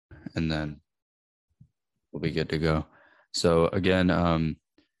and then we'll be good to go. So again,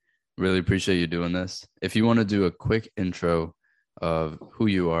 really appreciate you doing this. If you want to do a quick intro of who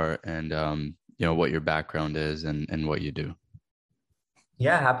you are and what your background is and what you do.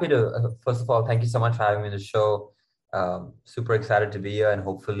 Yeah, happy to. First of all, thank you so much for having me on the show. Super excited to be here and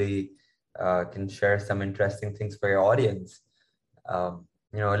hopefully can share some interesting things for your audience. A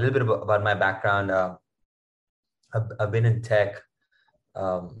little bit about my background. I've been in tech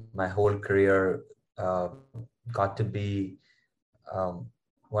my whole career. Uh, got to be um,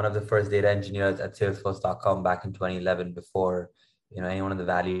 one of the first data engineers at Salesforce.com back in 2011 before, anyone in the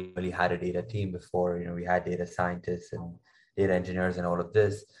Valley really had a data team before, we had data scientists and data engineers and all of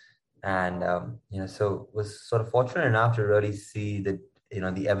this. And, so was sort of fortunate enough to really see the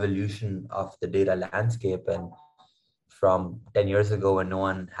evolution of the data landscape. And from 10 years ago when no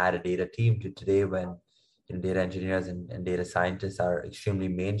one had a data team to today when data engineers and data scientists are extremely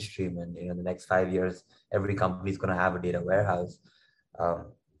mainstream. And, the next 5 years, every company is going to have a data warehouse.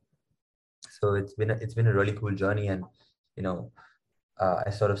 Um, so it's been a really cool journey, and you know I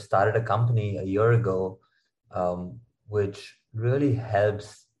sort of started a company a year ago, which really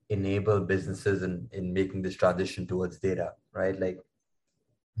helps enable businesses in making this transition towards data, right? Like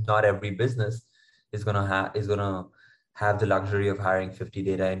not every business is gonna have the luxury of hiring 50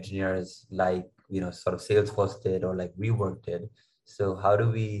 data engineers like sort of Salesforce did or like WeWork did. So how do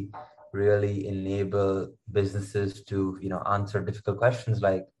we really enable businesses to answer difficult questions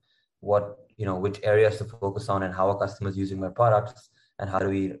like what which areas to focus on and how are customers using my products, and how do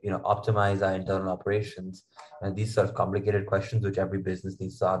we optimize our internal operations, and these sort of complicated questions which every business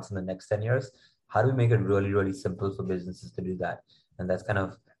needs to answer in the next 10 years. How do we make it really really simple for businesses to do that? And that's kind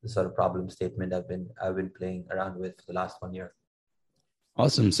of the sort of problem statement I've been playing around with for the last 1 year.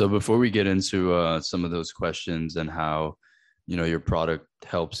 Awesome. So before we get into some of those questions and how, your product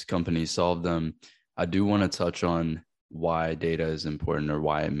helps companies solve them, I do want to touch on why data is important or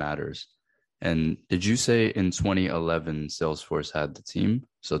why it matters. And did you say in 2011 Salesforce had the team?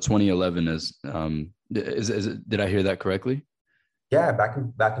 So 2011 did I hear that correctly? Yeah, back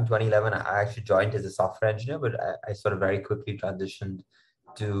in 2011, I actually joined as a software engineer, but I sort of very quickly transitioned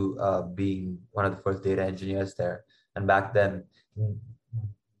to being one of the first data engineers there. And back then,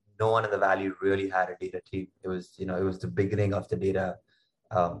 no one in the Valley really had a data team. It was the beginning of the data.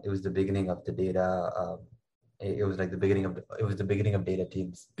 It was the beginning of the data. It was like the beginning of data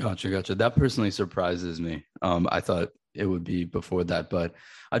teams. Gotcha. That personally surprises me. I thought it would be before that, but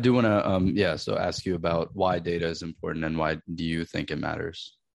I do want to, so ask you about why data is important and why do you think it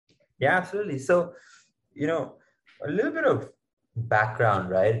matters? Yeah, absolutely. So, a little bit of background,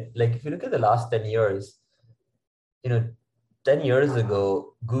 right? Like if you look at the last 10 years, you know, 10 years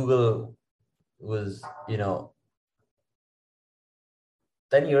ago, Google was,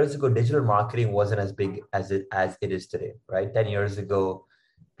 10 years ago, digital marketing wasn't as big as it is today, right? 10 years ago,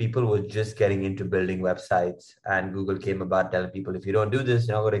 people were just getting into building websites, and Google came about telling people, if you don't do this,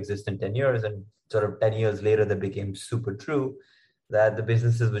 you're not going to exist in 10 years. And sort of 10 years later, that became super true, that the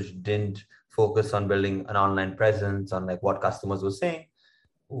businesses which didn't focus on building an online presence on like what customers were saying,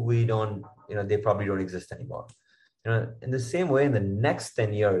 we don't, they probably don't exist anymore. In the same way, in the next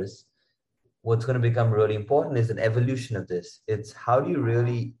 10 years, what's going to become really important is an evolution of this. It's how do you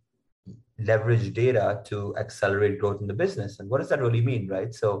really leverage data to accelerate growth in the business? And what does that really mean,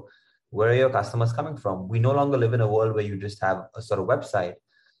 right? So where are your customers coming from? We no longer live in a world where you just have a sort of website.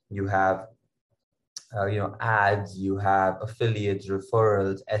 You have ads, you have affiliates,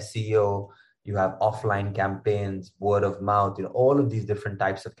 referrals, SEO, you have offline campaigns, word of mouth, all of these different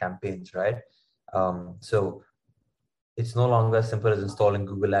types of campaigns, right? So it's no longer as simple as installing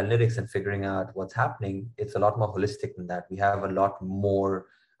Google Analytics and figuring out what's happening. It's a lot more holistic than that. We have a lot more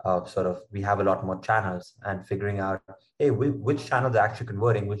we have a lot more channels, and figuring out, hey, which channels are actually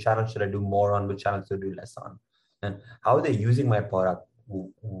converting, which channels should I do more on, which channels should I do less on, and how are they using my product?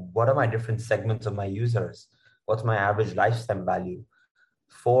 What are my different segments of my users? What's my average lifetime value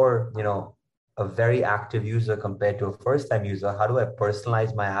for, a very active user compared to a first time user? How do I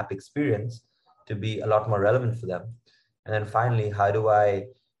personalize my app experience to be a lot more relevant for them? And then finally, how do I,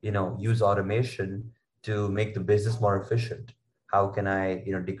 use automation to make the business more efficient? How can I,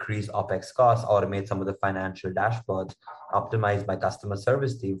 decrease OpEx costs, automate some of the financial dashboards, optimize my customer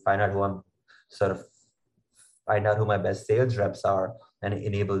service team, sort of find out who my best sales reps are and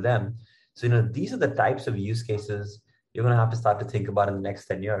enable them. So, these are the types of use cases you're going to have to start to think about in the next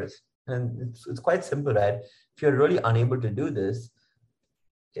 10 years. And it's quite simple, right? If you're really unable to do this,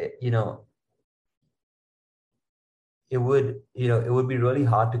 you know, it would be really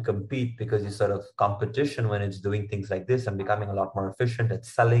hard to compete because you sort of competition when it's doing things like this and becoming a lot more efficient at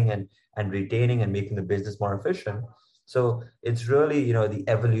selling and retaining and making the business more efficient. So it's really, the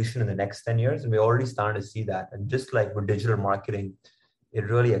evolution in the next 10 years. And we're already starting to see that. And just like with digital marketing, it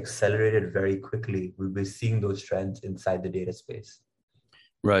really accelerated very quickly. We'll be seeing those trends inside the data space.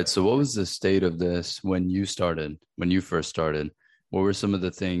 Right. So what was the state of this when you first started? What were some of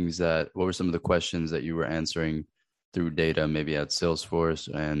the questions that you were answering through data, maybe at Salesforce?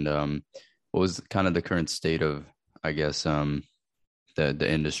 And what was kind of the current state of, I guess, the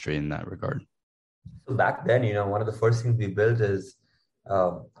industry in that regard? So back then, one of the first things we built is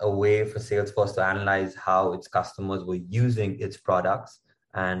a way for Salesforce to analyze how its customers were using its products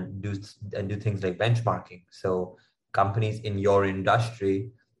and do things like benchmarking. So companies in your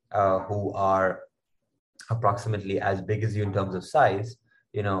industry who are approximately as big as you in terms of size,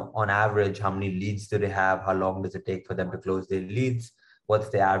 on average, how many leads do they have? How long does it take for them to close their leads? What's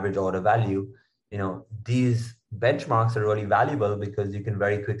the average order value? These benchmarks are really valuable because you can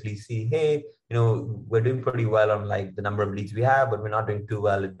very quickly see, hey, we're doing pretty well on like the number of leads we have, but we're not doing too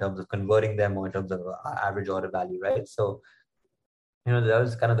well in terms of converting them or in terms of average order value, right? So, that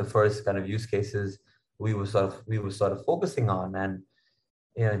was kind of the first kind of use cases we were sort of focusing on.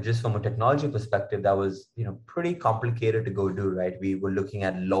 And just from a technology perspective, that was, pretty complicated to go do, right? We were looking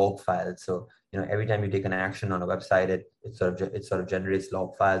at log files. So, every time you take an action on a website, it sort of generates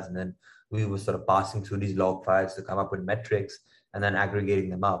log files. And then we were sort of passing through these log files to come up with metrics and then aggregating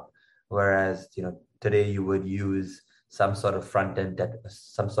them up. Whereas, today you would use some sort of front end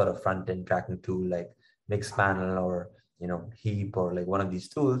tracking tool like Mixpanel or, Heap or like one of these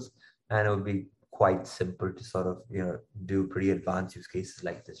tools. And it would be quite simple to sort of do pretty advanced use cases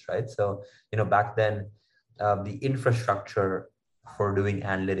like this, right? So back then the infrastructure for doing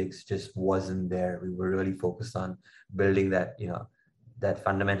analytics just wasn't there. We were really focused on building that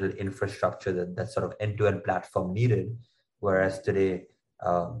fundamental infrastructure, that sort of end-to-end platform needed. Whereas today,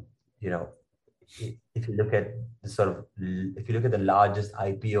 you know if you look at the largest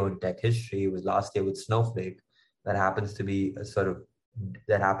IPO in tech history, it was last year with Snowflake. That happens to be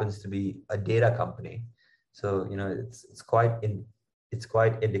a data company. So it's quite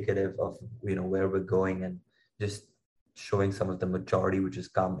indicative of where we're going, and just showing some of the maturity which has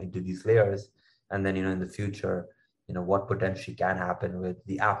come into these layers. And then in the future, what potentially can happen with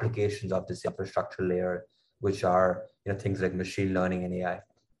the applications of this infrastructure layer, which are things like machine learning and AI.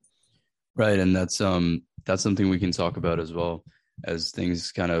 Right, and that's something we can talk about as well, as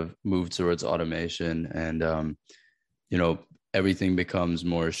things kind of move towards automation and everything becomes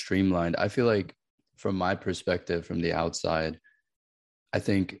more streamlined. I feel like, from my perspective, from the outside, I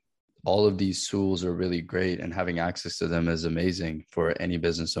think all of these tools are really great, and having access to them is amazing for any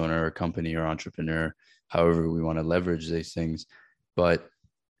business owner or company or entrepreneur, however we want to leverage these things. But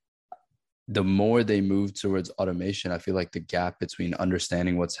the more they move towards automation, I feel like the gap between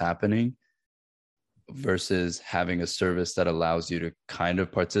understanding what's happening versus having a service that allows you to kind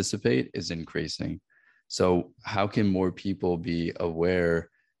of participate is increasing. So how can more people be aware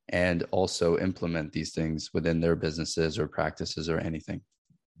and also implement these things within their businesses or practices or anything?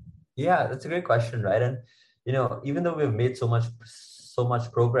 Yeah, that's a great question, right? And even though we've made so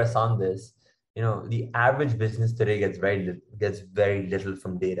much progress on this, the average business today gets very little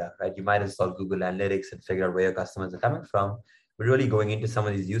from data, right? You might install Google Analytics and figure out where your customers are coming from. But really going into some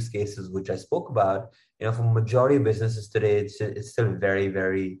of these use cases, which I spoke about, for majority of businesses today, it's still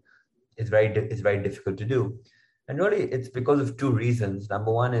it's very difficult to do. And really, it's because of two reasons.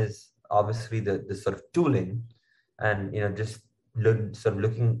 Number one is obviously the sort of tooling, and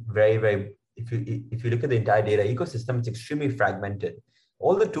looking very, very. If you look at the entire data ecosystem, it's extremely fragmented.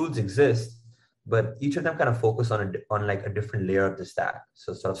 All the tools exist, but each of them kind of focus on like a different layer of the stack.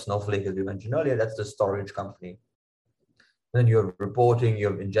 So sort of Snowflake, as we mentioned earlier, that's the storage company. Then you have reporting, you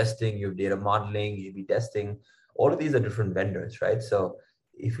have ingesting, you have data modeling, A/B testing. All of these are different vendors, right? So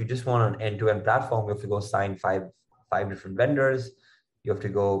if you just want an end-to-end platform, you have to go sign five different vendors. You have to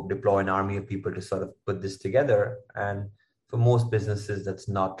go deploy an army of people to sort of put this together. And for most businesses, that's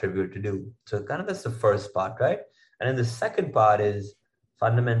not trivial to do. So kind of that's the first part, right? And then the second part is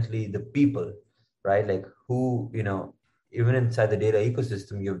fundamentally the people, right? Like who, even inside the data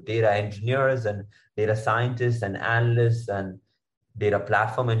ecosystem, you have data engineers and data scientists and analysts and data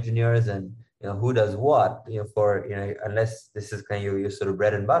platform engineers, and who does what. Unless this is kind of your sort of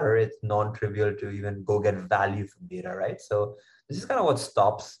bread and butter, it's non-trivial to even go get value from data, right? So this is kind of what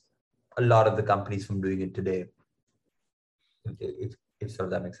stops a lot of the companies from doing it today. If sort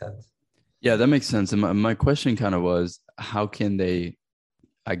of that makes sense. Yeah, that makes sense. And my question kind of was, how can they,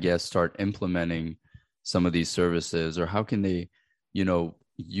 I guess, start implementing some of these services, or how can they,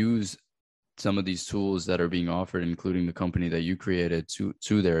 use some of these tools that are being offered, including the company that you created,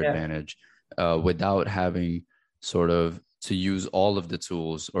 to their Yeah. advantage, without having sort of to use all of the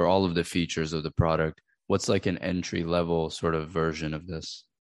tools or all of the features of the product? What's like an entry level sort of version of this?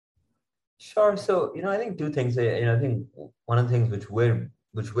 Sure. So, I think two things. I think one of the things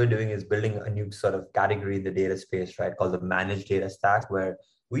which we're doing is building a new sort of category in the data space, right? Called the managed data stack, where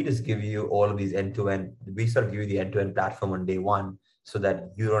we just give you all of these end-to-end. We sort of give you the end-to-end platform on day one, so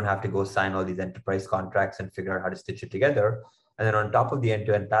that you don't have to go sign all these enterprise contracts and figure out how to stitch it together. And then on top of the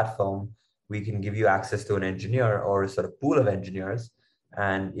end-to-end platform, we can give you access to an engineer or a sort of pool of engineers.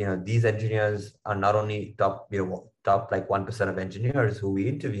 And these engineers are not only top like 1% of engineers who we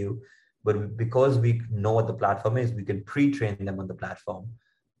interview, but because we know what the platform is, we can pre-train them on the platform,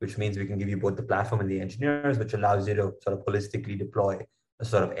 which means we can give you both the platform and the engineers, which allows you to sort of holistically deploy a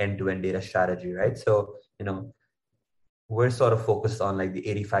sort of end-to-end data strategy, right? So, we're sort of focused on like the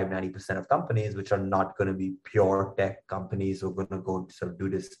 85-90% of companies, which are not going to be pure tech companies who are going to go sort of do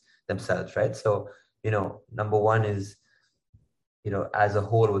this themselves, right? So, number one is, as a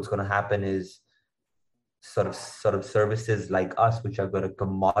whole, what's going to happen is sort of services like us, which are going to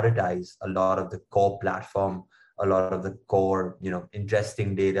commoditize a lot of the core platform, a lot of the core,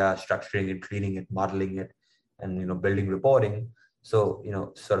 ingesting data, structuring it, cleaning it, modeling it, and building reporting. So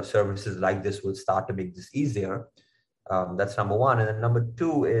sort of services like this will start to make this easier. That's number one. And then number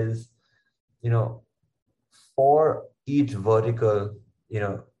two is, for each vertical,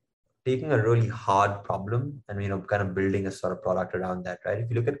 taking a really hard problem and kind of building a sort of product around that, right? If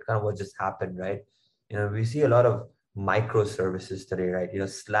you look at kind of what just happened, right? We see a lot of microservices today, right?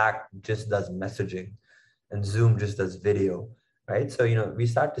 Slack just does messaging and Zoom just does video, right? So we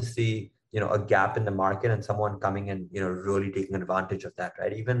start to see a gap in the market and someone coming and really taking advantage of that,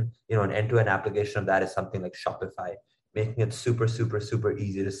 right? Even an end-to-end application of that is something like Shopify, making it super super super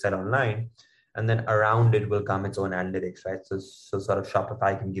easy to sell online. And then around it will come its own analytics, right? So sort of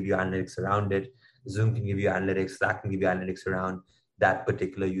Shopify can give you analytics around it, Zoom can give you analytics, Slack can give you analytics around that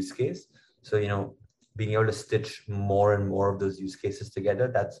particular use case. So being able to stitch more and more of those use cases together,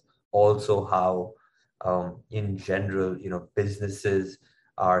 that's also how in general businesses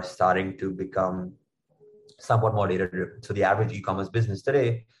are starting to become somewhat more data driven. So the average e-commerce business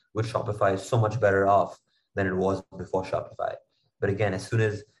today with Shopify is so much better off than it was before Shopify. But again, as soon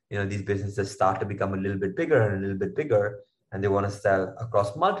as these businesses start to become a little bit bigger and a little bit bigger, and they want to sell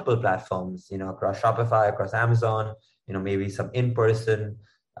across multiple platforms, across Shopify, across Amazon, maybe some in-person,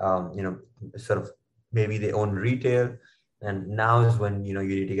 sort of maybe they own retail. And now is when you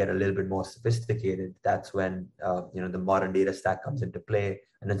need to get a little bit more sophisticated. That's when the modern data stack comes into play,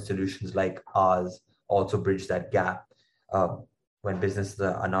 and then solutions like ours also bridge that gap when businesses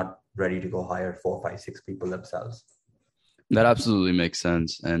are not ready to go hire 4, 5, 6 people themselves. That absolutely makes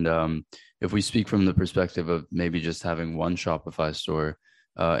sense. And if we speak from the perspective of maybe just having one Shopify store,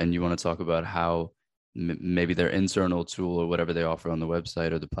 and you want to talk about how maybe their internal tool or whatever they offer on the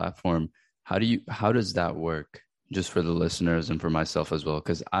website or the platform, how does that work? Just for the listeners and for myself as well,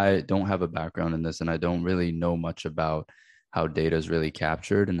 because I don't have a background in this and I don't really know much about how data is really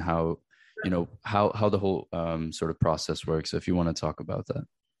captured and how the whole sort of process works. So if you want to talk about that.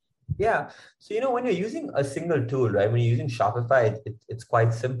 Yeah. So, when you're using a single tool, right? When you're using Shopify, it's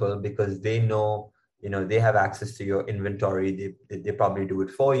quite simple because they know, they have access to your inventory. They probably do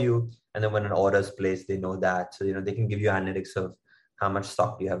it for you. And then when an order is placed, they know that. So, they can give you analytics of how much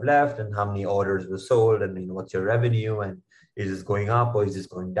stock do you have left and how many orders were sold and, what's your revenue and is this going up or is this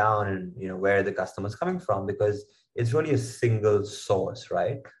going down and, where are the customers coming from? Because it's really a single source,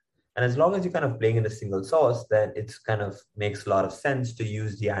 right? And as long as you're kind of playing in a single source, then it's kind of makes a lot of sense to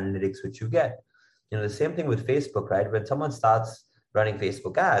use the analytics which you get. The same thing with Facebook, right? When someone starts running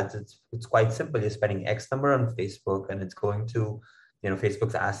Facebook ads, it's quite simple. You're spending X number on Facebook and it's going to,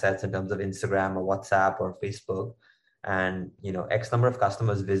 Facebook's assets in terms of Instagram or WhatsApp or Facebook. And, X number of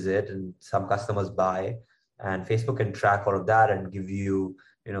customers visit and some customers buy. And Facebook can track all of that and give you,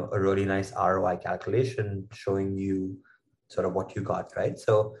 a really nice ROI calculation showing you sort of what you got, right?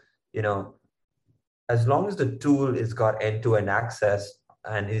 So, as long as the tool is got end-to-end access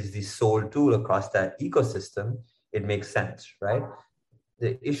and is the sole tool across that ecosystem, it makes sense, right?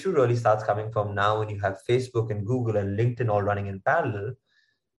 The issue really starts coming from now when you have Facebook and Google and LinkedIn all running in parallel.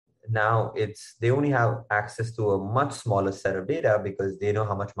 Now they only have access to a much smaller set of data because they know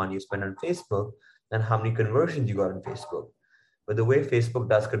how much money you spend on Facebook and how many conversions you got on Facebook. But the way Facebook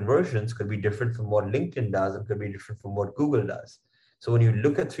does conversions could be different from what LinkedIn does and could be different from what Google does. So when you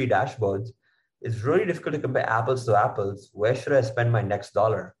look at 3 dashboards, it's really difficult to compare apples to apples. Where should I spend my next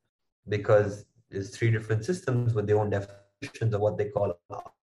dollar? Because there's three different systems with their own definitions of what they call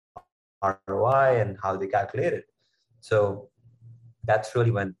ROI and how they calculate it. So that's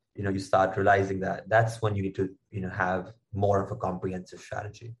really when, you start realizing that that's when you need to, have more of a comprehensive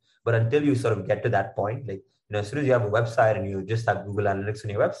strategy. But until you sort of get to that point, like, as soon as you have a website and you just have Google Analytics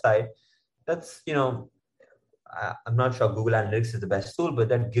on your website, that's, I'm not sure Google Analytics is the best tool, but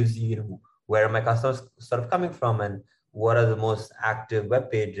that gives you, where are my customers sort of coming from and what are the most active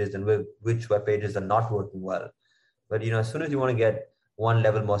web pages and which web pages are not working well. But, as soon as you want to get one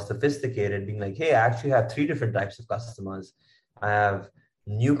level more sophisticated, being like, hey, I actually have three different types of customers. I have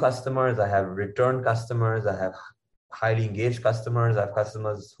new customers, I have return customers, I have highly engaged customers, I have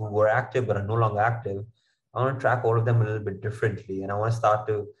customers who were active but are no longer active. I want to track all of them a little bit differently. And I want to start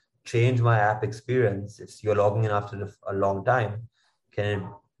to change my app experience. If you're logging in after a long time, can it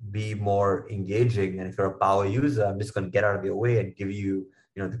be more engaging? And if you're a power user, I'm just going to get out of your way and give you,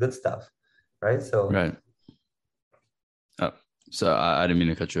 the good stuff. Right. So, Right. So I didn't mean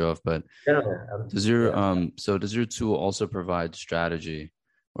to cut you off, but does your does your tool also provide strategy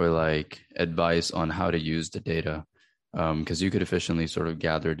or like advice on how to use the data? Because you could efficiently sort of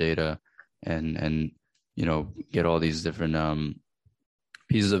gather data and get all these different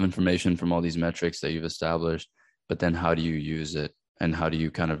pieces of information from all these metrics that you've established, but then how do you use it and how do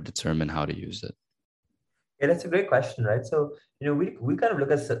you kind of determine how to use it? Yeah, that's a great question, right? So, we kind of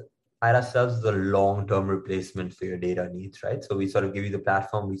look at ourselves as a long-term replacement for your data needs, right? So we sort of give you the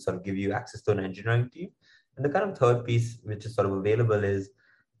platform, we sort of give you access to an engineering team. And the kind of third piece, which is sort of available, is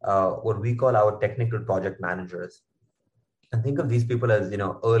what we call our technical project managers. And think of these people as,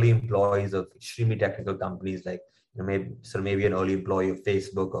 early employees of extremely technical companies, like, maybe an early employee of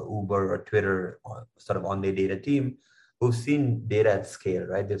Facebook or Uber or Twitter, or sort of on their data team, who've seen data at scale,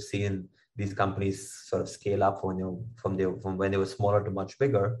 right? They've seen these companies sort of scale up from when they were smaller to much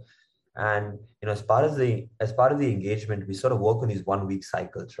bigger. And as part of the engagement, we sort of work on these 1 week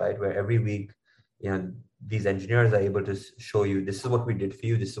cycles, right? Where every week, these engineers are able to show you, this is what we did for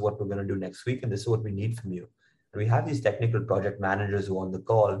you, this is what we're going to do next week, and this is what we need from you. And we have these technical project managers who are on the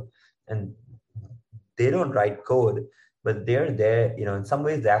call, and they don't write code, but they're there. In some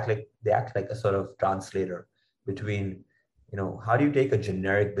ways, they act like a sort of translator between, how do you take a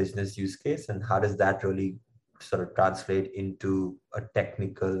generic business use case and how does that really sort of translate into a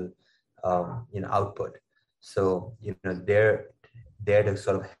technical output. So, they're there to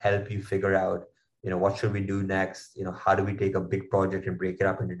sort of help you figure out, what should we do next? How do we take a big project and break it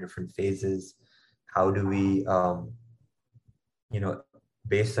up into different phases? How do we,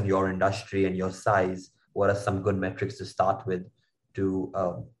 based on your industry and your size, what are some good metrics to start with to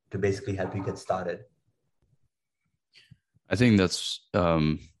basically help you get started? I think that's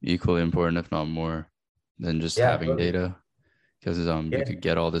equally important, if not more, than just having data, because you could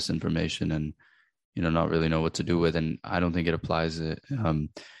get all this information and not really know what to do with. And I don't think it applies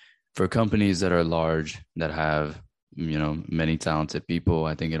for companies that are large, that have many talented people.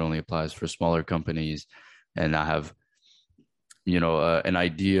 I think it only applies for smaller companies, and I have an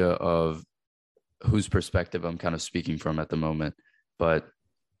idea of whose perspective I'm kind of speaking from at the moment. But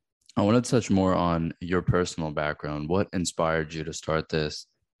I want to touch more on your personal background. What inspired you to start this?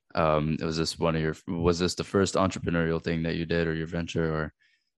 Was this the first entrepreneurial thing that you did, or your venture, or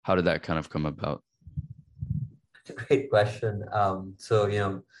how did that kind of come about? It's a great question.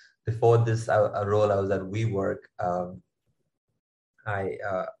 So, before this role, I was at WeWork.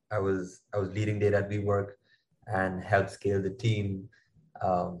 I was leading data at WeWork and helped scale the team,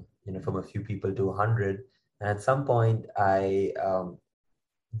 from a few people to 100. And at some point, I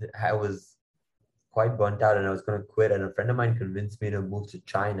was quite burnt out and I was going to quit. And a friend of mine convinced me to move to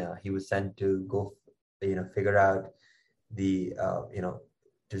China. He was sent to go, figure out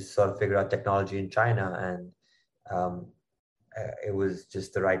to sort of figure out technology in China. And it was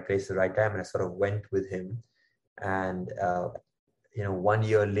just the right place, the right time. And I sort of went with him. And, 1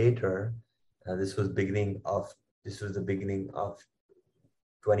 year later, this was the beginning of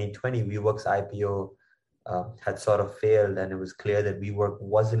 2020, WeWork's IPO had sort of failed, and it was clear that WeWork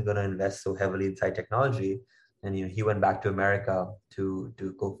wasn't going to invest so heavily inside technology. And he went back to America to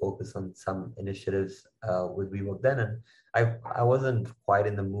go focus on some initiatives with WeWork then. And I wasn't quite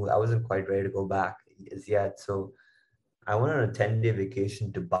in the mood. I wasn't quite ready to go back as yet. So I went on a 10-day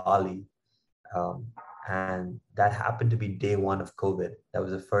vacation to Bali. And that happened to be day one of COVID. That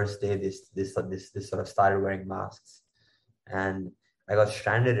was the first day this sort of started wearing masks. And I got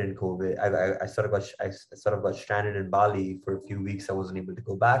stranded in COVID. I sort of got stranded in Bali for a few weeks. I wasn't able to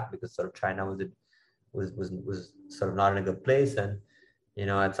go back because sort of China was sort of not in a good place. And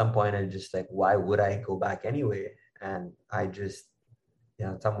at some point I just like, why would I go back anyway? And I just,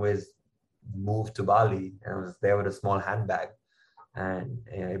 in some ways, moved to Bali, and I was there with a small handbag, and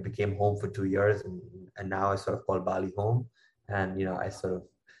it became home for 2 years, and now I sort of call Bali home. And I sort of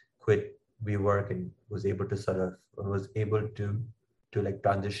quit WeWork and was able to like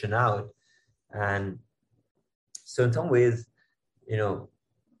transition out. And so in some ways, you know,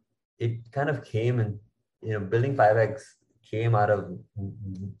 it kind of came, and building 5x came out of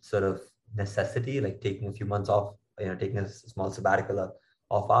sort of necessity, like taking a few months off, taking a small sabbatical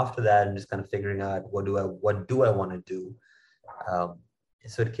off after that, and just kind of figuring out what do I want to do. um,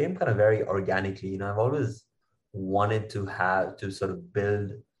 so it came kind of very organically. I've always wanted to sort of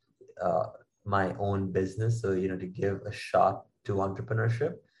build uh, my own business, so to give a shot to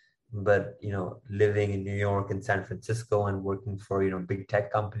entrepreneurship. But living in New York and San Francisco and working for big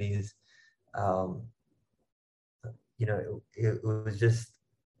tech companies, um, it was just,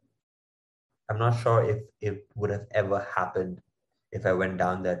 I'm not sure if it would have ever happened if I went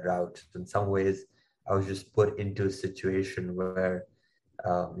down that route. In some ways, I was just put into a situation where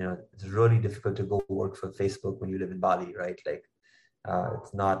it's really difficult to go work for Facebook when you live in Bali, right? Like,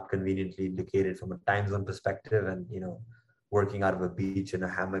 it's not conveniently located from a time zone perspective, and working out of a beach in a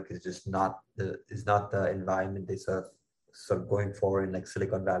hammock is just not the environment they sort of going for in like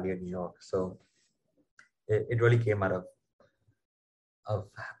Silicon Valley and New York. So it really came out of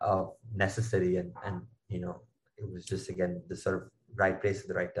necessity, and it was just, again, the sort of right place at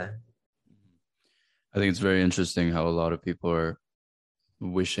the right time. I think it's very interesting how a lot of people are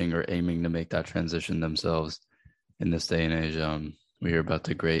wishing or aiming to make that transition themselves in this day and age. We hear about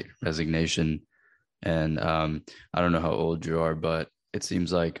the Great Resignation, and I don't know how old you are, but it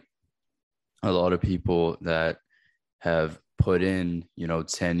seems like a lot of people that have put in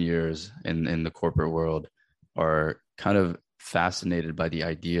 10 years in the corporate world are kind of fascinated by the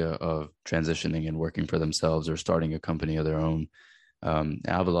idea of transitioning and working for themselves or starting a company of their own. I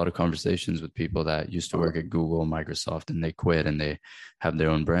have a lot of conversations with people that used to work at Google, Microsoft, and they quit and they have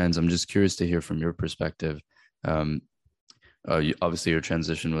their own brands. I'm just curious to hear from your perspective. Obviously, your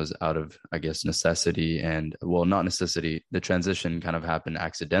transition was out of, I guess, necessity, and well, not necessity. The transition kind of happened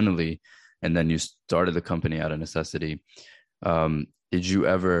accidentally, and then you started the company out of necessity. Did you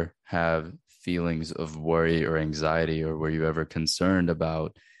ever have feelings of worry or anxiety, or were you ever concerned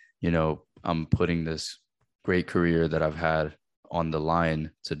about, I'm putting this great career that I've had on the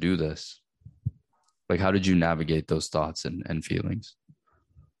line to do this? Like, how did you navigate those thoughts and feelings?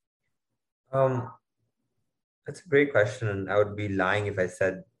 That's a great question, and I would be lying if I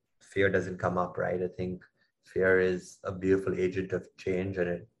said fear doesn't come up, right? I think fear is a beautiful agent of change, and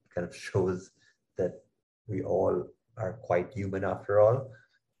it kind of shows that we all are quite human after all.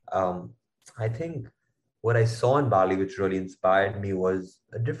 I think what I saw in Bali, which really inspired me, was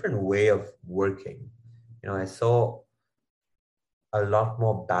a different way of working. I saw a lot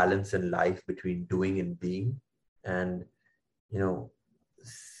more balance in life between doing and being. And,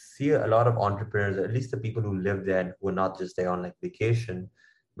 see a lot of entrepreneurs, at least the people who live there and who are not just there on like vacation,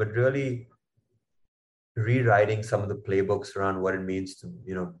 but really rewriting some of the playbooks around what it means to,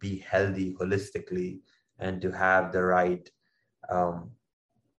 be healthy holistically, and to have the right, um,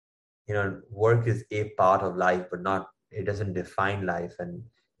 work is a part of life, but it doesn't define life. And,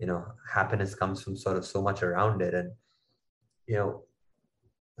 happiness comes from sort of so much around it. And, you know,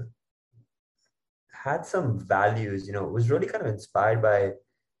 had some values, was really kind of inspired by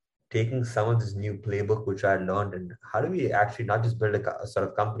taking some of this new playbook, which I learned, and how do we actually not just build a sort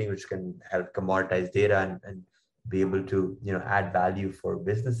of company which can help commoditize data and be able to, add value for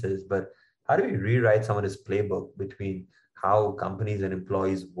businesses, but how do we rewrite some of this playbook between how companies and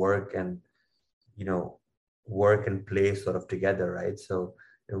employees work and, work and play sort of together, right? So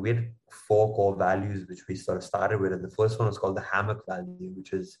we had 4 core values, which we sort of started with. And the first one was called the hammock value,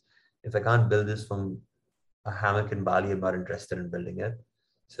 which is, if I can't build this from a hammock in Bali, I'm not interested in building it.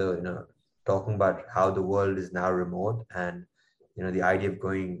 So, talking about how the world is now remote, and, the idea of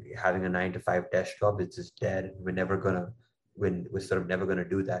having a 9 to 5 desk job, it's just dead. We're sort of never going to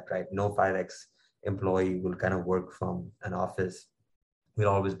do that, right? No 5X employee will kind of work from an office. We'll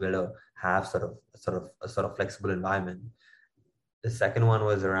always be able to have a sort of flexible environment. The second one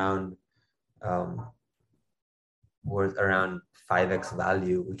was around 5X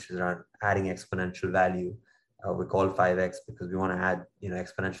value, which is around adding exponential value. We call 5X because we want to add,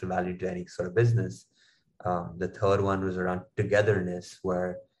 exponential value to any sort of business. The third one was around togetherness,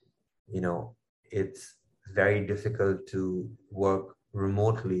 where, it's very difficult to work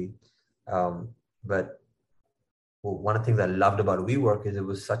remotely. But one of the things I loved about WeWork is it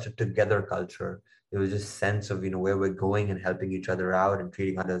was such a together culture. It was just sense of, where we're going and helping each other out and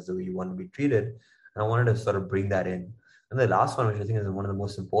treating others the way you want to be treated. And I wanted to sort of bring that in. And the last one, which I think is one of the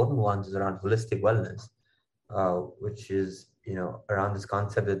most important ones, is around holistic wellness, which is, around this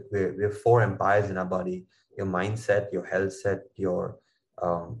concept that we have four empires in our body: your mindset, your health set,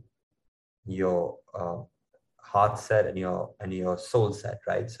 um, your heart set, and your soul set,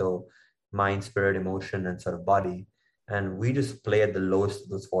 right? So mind, spirit, emotion, and sort of body. And we just play at the lowest of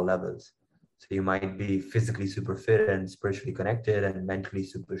those four levels. So you might be physically super fit and spiritually connected and mentally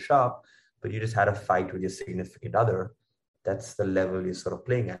super sharp, but you just had a fight with your significant other. That's the level you're sort of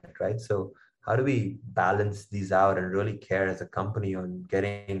playing at, right? So how do we balance these out and really care as a company on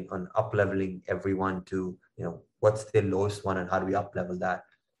up leveling everyone to, what's their lowest one and how do we up level that?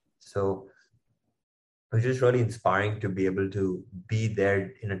 So was just really inspiring to be able to be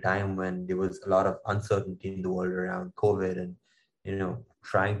there in a time when there was a lot of uncertainty in the world around COVID, and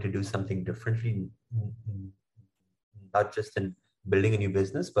trying to do something differently, not just in building a new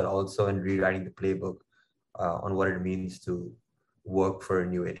business, but also in rewriting the playbook on what it means to work for a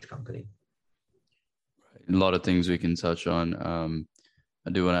new age company. A lot of things we can touch on. I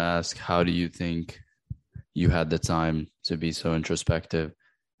do want to ask, how do you think you had the time to be so introspective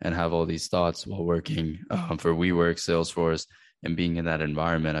and have all these thoughts while working for WeWork, Salesforce, and being in that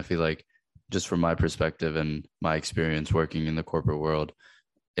environment? I feel like, just from my perspective and my experience working in the corporate world,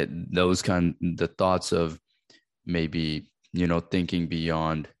 the thoughts of maybe, thinking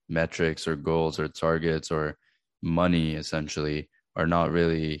beyond metrics or goals or targets or money essentially are not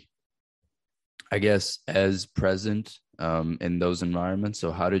really, I guess, as present in those environments.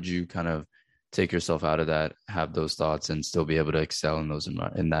 So how did you kind of take yourself out of that, have those thoughts, and still be able to excel in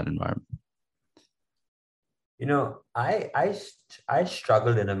in that environment? I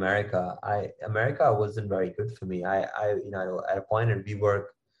struggled in America. America wasn't very good for me. At a point in WeWork,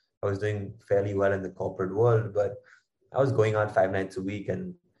 I was doing fairly well in the corporate world, but I was going out 5 nights a week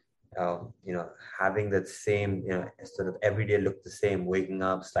and having that same, sort of every day looked the same, waking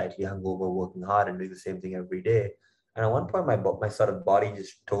up slightly hungover, working hard, and doing the same thing every day. And at one point, my sort of body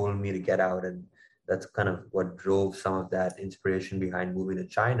just told me to get out, and that's kind of what drove some of that inspiration behind moving to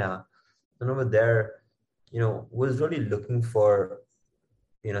China. And over there, was really looking for,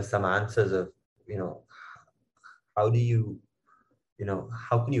 some answers of, how do you,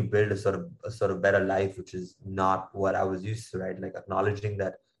 how can you build a sort of better life, which is not what I was used to, right? Like acknowledging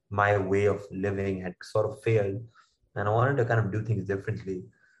that my way of living had sort of failed, and I wanted to kind of do things differently.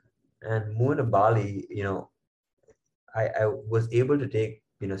 And moving to Bali, I was able to take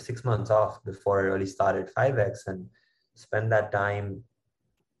 6 months off before I really started 5X and spend that time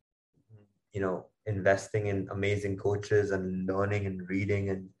investing in amazing coaches and learning and reading,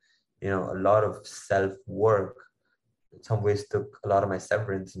 and a lot of self work. In some ways took a lot of my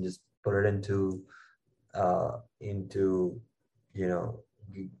severance and just put it into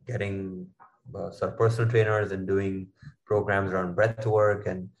getting sort of personal trainers and doing programs around breath work,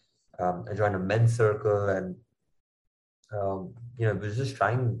 and I joined a men's circle, and it was just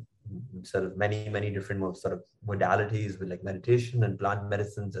trying sort of many different sort of modalities with like meditation and plant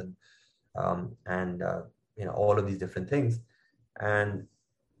medicines and all of these different things. And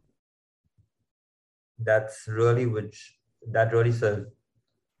that really sort of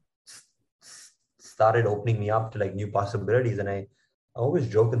started opening me up to like new possibilities. And I always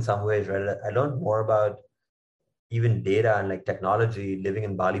joke in some ways, right? I learned more about even data and like technology living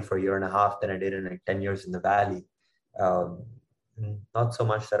in Bali for a year and a half than I did in like 10 years in the Valley. Not so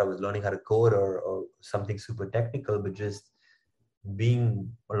much that I was learning how to code or something super technical, but just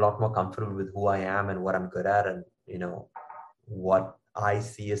being a lot more comfortable with who I am and what I'm good at, and what I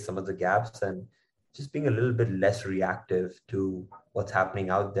see as some of the gaps, and just being a little bit less reactive to what's happening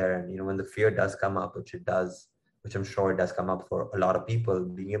out there. And when the fear does come up, which it does, which I'm sure it does come up for a lot of people,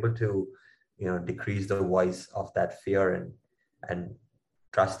 being able to decrease the voice of that fear, and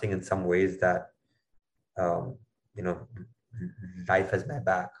trusting in some ways that life has my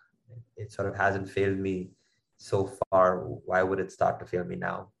back. It sort of hasn't failed me so far. Why would it start to fail me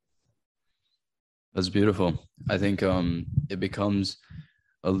now? That's beautiful. I think it becomes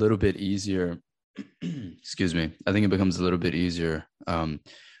a little bit easier. Excuse me. I think it becomes a little bit easier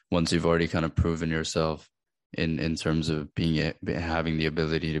once you've already kind of proven yourself in terms of having the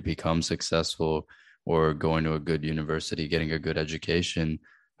ability to become successful or going to a good university, getting a good education.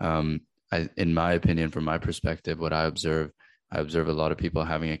 In my opinion, from my perspective, what I observe a lot of people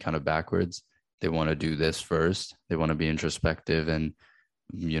having it kind of backwards. They want to do this first. They want to be introspective and,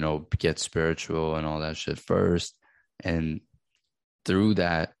 get spiritual and all that shit first. And through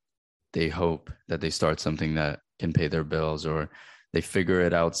that, they hope that they start something that can pay their bills, or they figure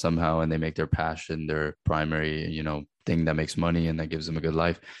it out somehow and they make their passion their primary, thing that makes money and that gives them a good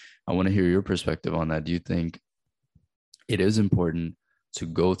life. I want to hear your perspective on that. Do you think it is important to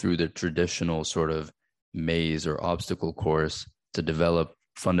go through the traditional sort of maze or obstacle course to develop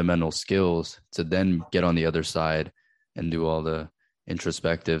fundamental skills to then get on the other side and do all the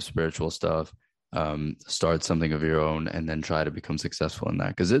introspective spiritual stuff, start something of your own, and then try to become successful in that,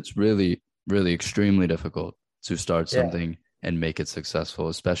 because it's really really extremely difficult to start Yeah, something and make it successful,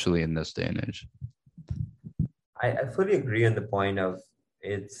 especially in this day and age. I fully agree on the point of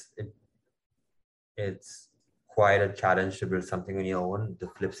it's it, it's quite a challenge to build something on your own. The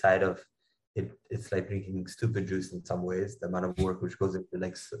flip side of it, it's like drinking stupid juice in some ways, the amount of work which goes into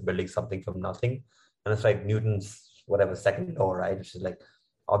like building something from nothing. And it's like Newton's whatever second law, right? Which is like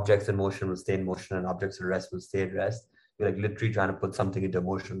objects in motion will stay in motion and objects at rest will stay at rest. You're like literally trying to put something into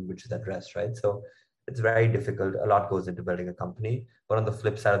motion which is at rest, right? So it's very difficult. A lot goes into building a company. But on the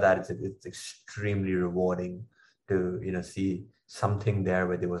flip side of that, it's extremely rewarding to, see something there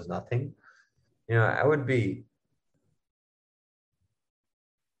where there was nothing. I won't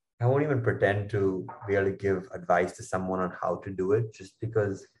even pretend to really give advice to someone on how to do it, just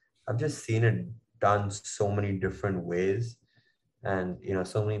because I've just seen it done so many different ways. And,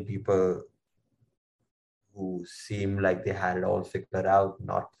 so many people who seem like they had it all figured out,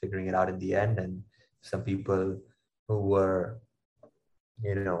 not figuring it out in the end. And some people who were,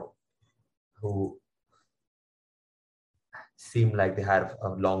 who seemed like they had a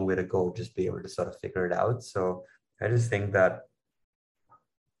long way to go, just be able to sort of figure it out. So I just think that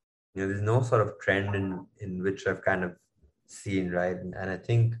there's no sort of trend in which I've kind of seen, right? And I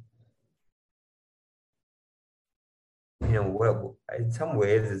think, well, in some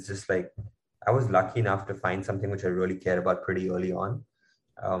ways, it's just like I was lucky enough to find something which I really cared about pretty early on.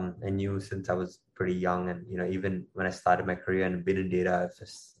 I knew since I was pretty young, and even when I started my career and been in data,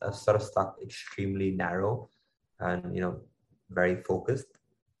 I've sort of stuck extremely narrow and very focused.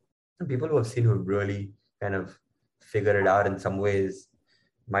 And people who I've seen who really kind of figured it out in some ways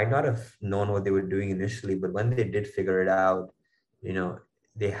might not have known what they were doing initially, but when they did figure it out,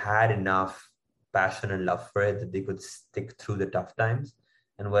 they had enough passion and love for it that they could stick through the tough times.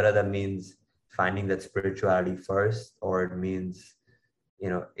 And whether that means finding that spirituality first, or it means,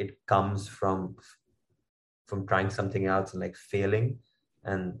 it comes from trying something else and like failing,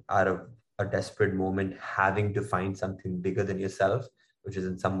 and out of a desperate moment having to find something bigger than yourself, which is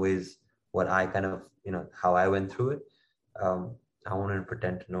in some ways what I kind of, how I went through it. I wouldn't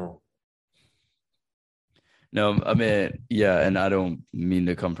pretend to know. No, I mean, yeah, and I don't mean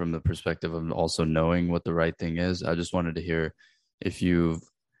to come from the perspective of also knowing what the right thing is. I just wanted to hear if you've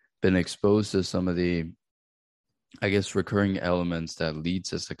been exposed to some of the, I guess, recurring elements that lead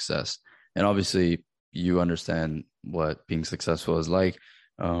to success. And obviously, you understand what being successful is like.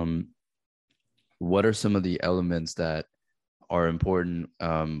 What are some of the elements that are important?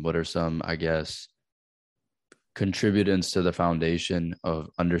 What are some, I guess, contributors to the foundation of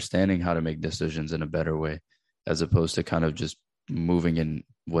understanding how to make decisions in a better way, as opposed to kind of just moving in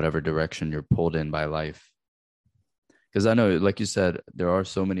whatever direction you're pulled in by life? Because I know, like you said, there are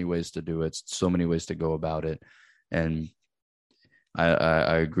so many ways to do it, so many ways to go about it. And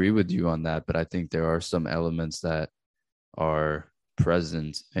I agree with you on that, but I think there are some elements that are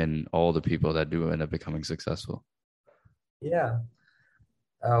present in all the people that do end up becoming successful. Yeah.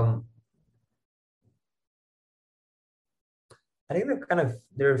 Um, I think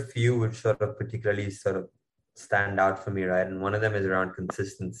there are a few which sort of particularly sort of stand out for me, right? And one of them is around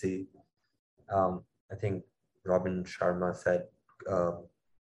consistency. I think Robin Sharma said,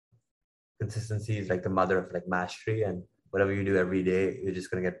 consistency is like the mother of like mastery, and whatever you do every day, you're just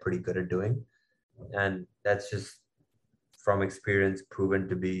going to get pretty good at doing. And that's just from experience proven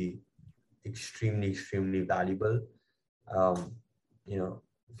to be extremely, extremely valuable. Um,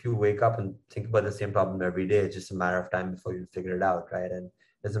 if you wake up and think about the same problem every day, it's just a matter of time before you figure it out, right? And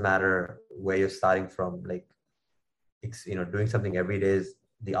it doesn't matter where you're starting from. Like, doing something every day is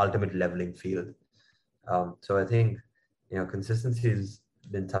the ultimate leveling field. So I think, consistency has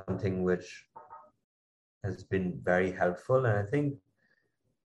been something which has been very helpful. And I think,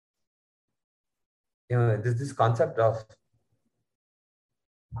 there's this concept of,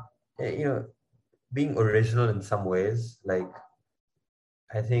 being original in some ways. Like,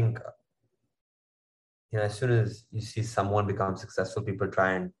 I think, as soon as you see someone become successful, people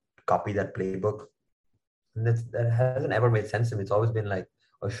try and copy that playbook. And that hasn't ever made sense to me. It's always been like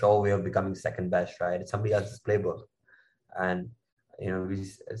a show way of becoming second best, right? It's somebody else's playbook. And,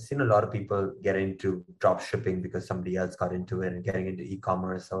 we've seen a lot of people get into drop shipping because somebody else got into it, and getting into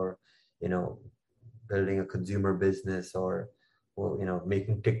e-commerce, or, building a consumer business, or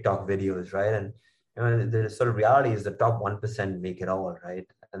making TikTok videos, right? And, the sort of reality is the top 1% make it all, right?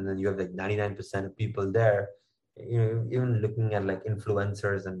 And then you have like 99% of people there, even looking at like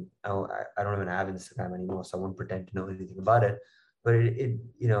influencers, and I don't even have Instagram anymore, so I won't pretend to know anything about it. But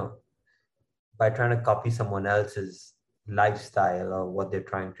by trying to copy someone else's lifestyle or what they're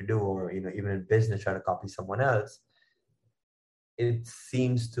trying to do, or even in business, trying to copy someone else, it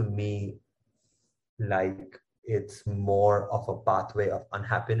seems to me like it's more of a pathway of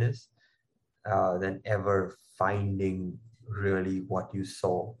unhappiness than ever finding really what you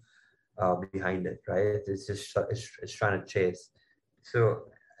saw behind it, right? It's just it's trying to chase. So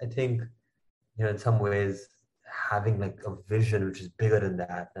I think in some ways having like a vision which is bigger than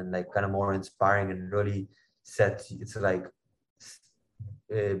that and like kind of more inspiring and really sets, it's like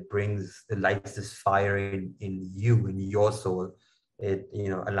it lights this fire in you, in your soul. It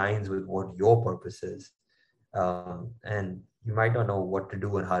aligns with what your purpose is, and you might not know what to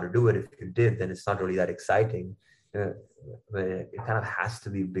do and how to do it. If you did, then it's not really that exciting. uh, but it kind of has to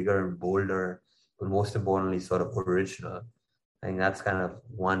be bigger and bolder, but most importantly sort of original. I think that's kind of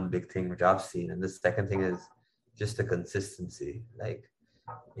one big thing which I've seen. And the second thing is just the consistency. Like,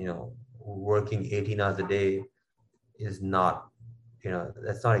 working 18 hours a day is not,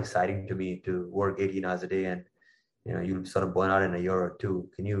 that's not exciting to me, to work 18 hours a day and, you sort of burn out in a year or two.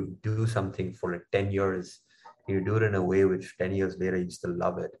 Can you do something for like 10 years? Can you do it in a way which 10 years later you still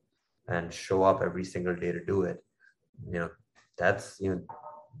love it and show up every single day to do it? You know, that's,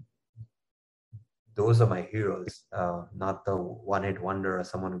 those are my heroes, not the one-hit wonder or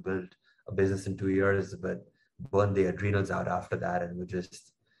someone who built a business in 2 years, but burned the adrenals out after that and were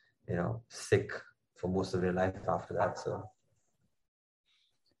just, sick for most of their life after that. So,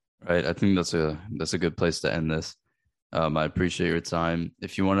 Right. I think that's a good place to end this. I appreciate your time.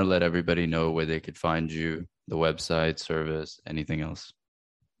 If you want to let everybody know where they could find you, the website, service, anything else.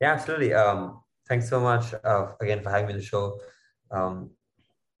 yeah, absolutely. Thanks so much again for having me on the show. Um,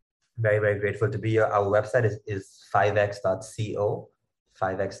 Very, very grateful to be here. Our website is 5x.co,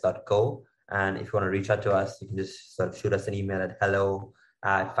 5x.co. And if you want to reach out to us, you can just sort of shoot us an email at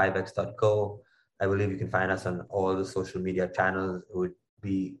hello@5x.co. I believe you can find us on all the social media channels. It would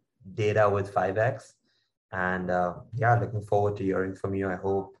be Data with 5x. And yeah, looking forward to hearing from you. I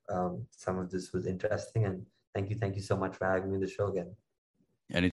hope some of this was interesting. And thank you so much for having me on the show again.